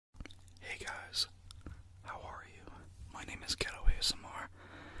my name is GhettoASMR,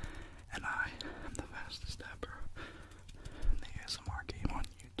 and I am the fastest tapper in the ASMR game on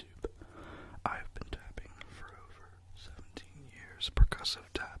YouTube. I've been tapping for over 17 years, percussive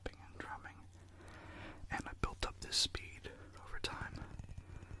tapping and drumming, and I built up this speed over time.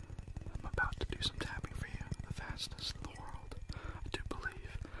 I'm about to do some tapping for you, the fastest in the world, I do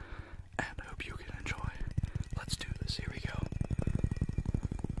believe, and I hope you can enjoy. Let's do this, here we go.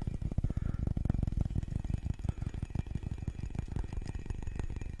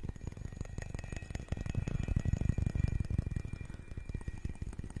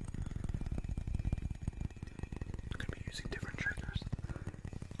 Using different triggers,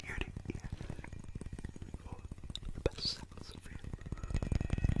 ear to ear, for the best sounds for you.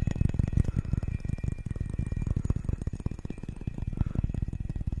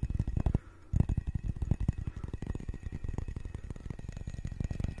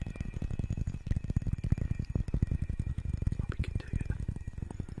 Hope you can dig it.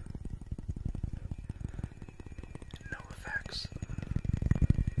 No effects,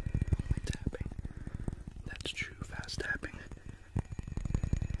 only tapping. That's true fast tapping.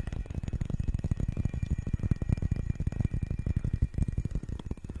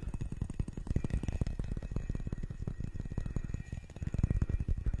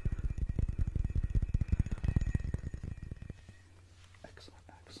 Excellent,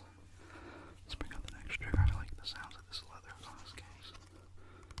 excellent. Let's bring out the next trigger. I like the sounds of this leather on this case.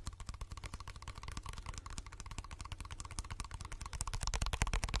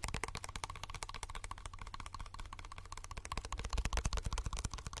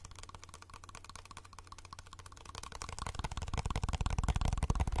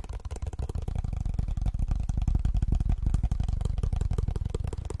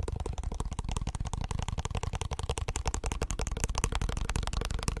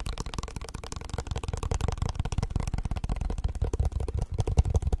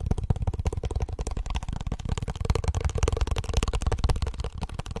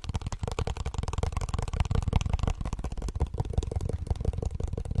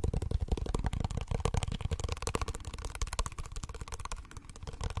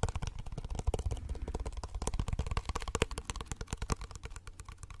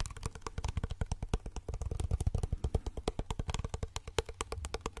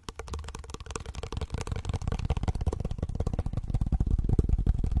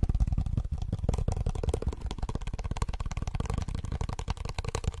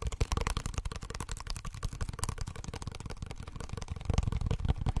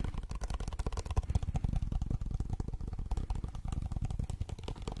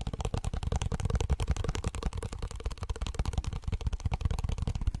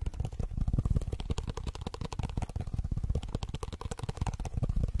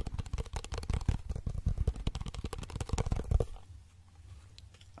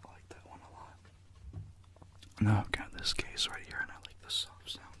 Now I've got this case right here, and I like the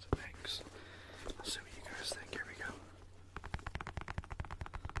soft sounds it makes. Let's see what you guys think. Here we go.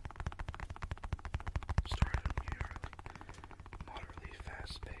 Started moderately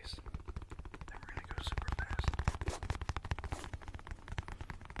fast pace. Then we're gonna go super fast.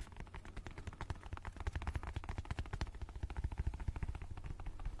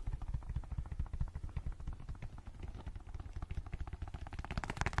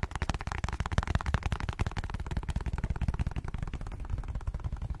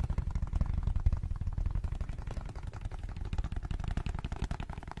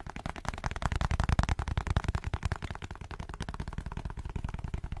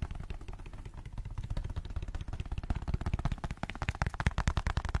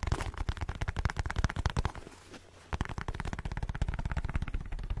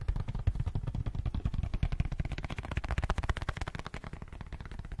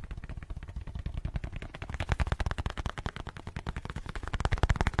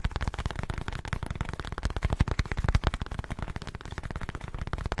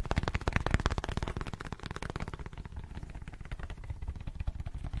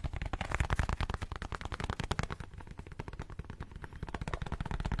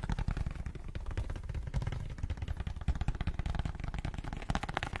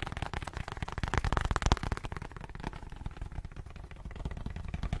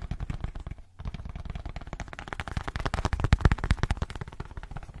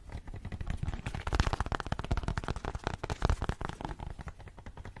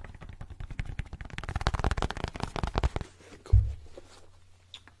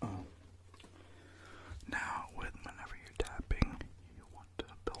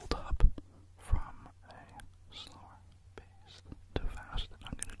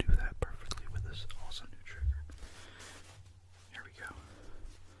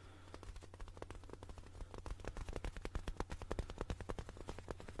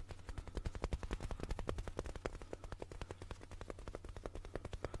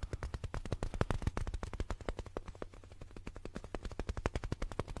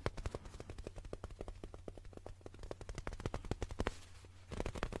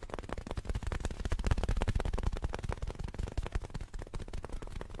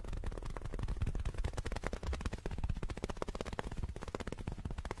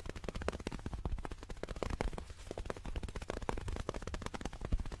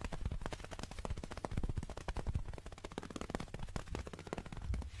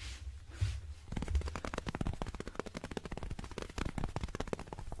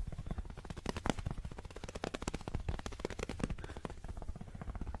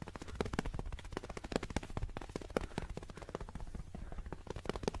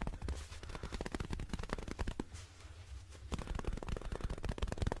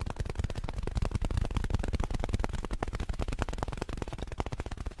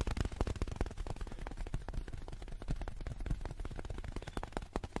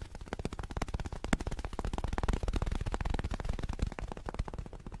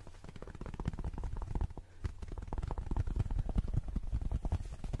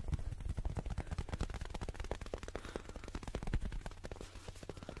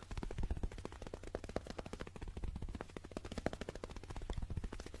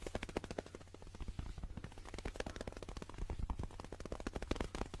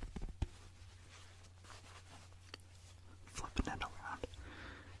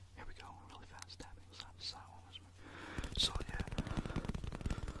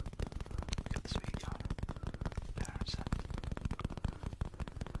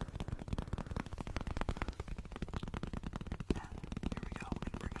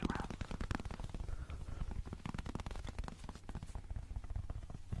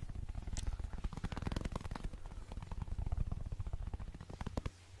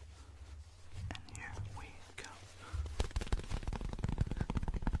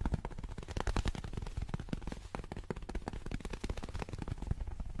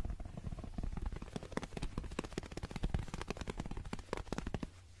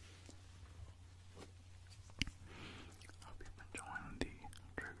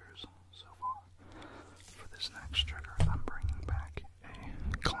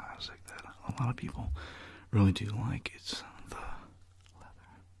 lot of people really do like. It's the leather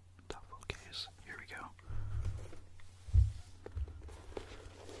duffel case. Here we go.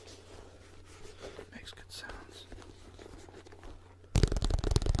 Makes good sounds.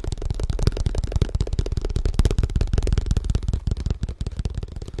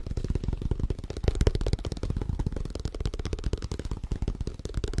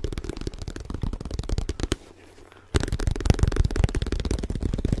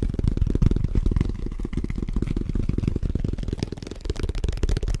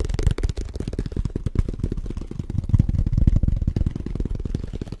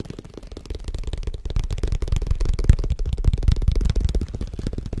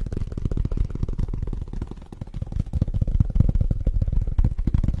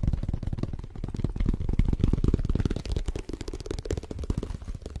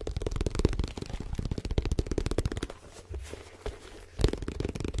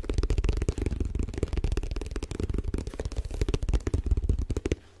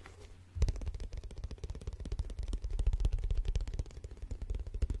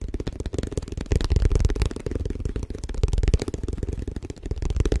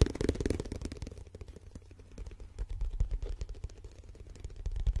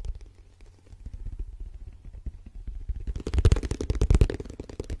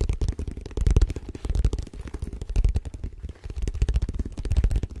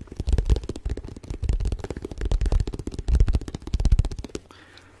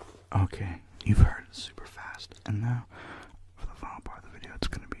 Okay, you've heard it super fast, and now, for the final part of the video, it's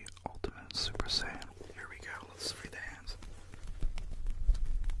going to be Ultimate Super Saiyan. Here we go, let's free the hands.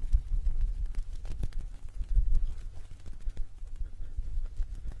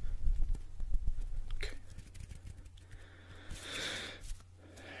 Okay.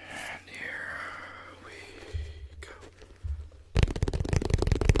 And here we go.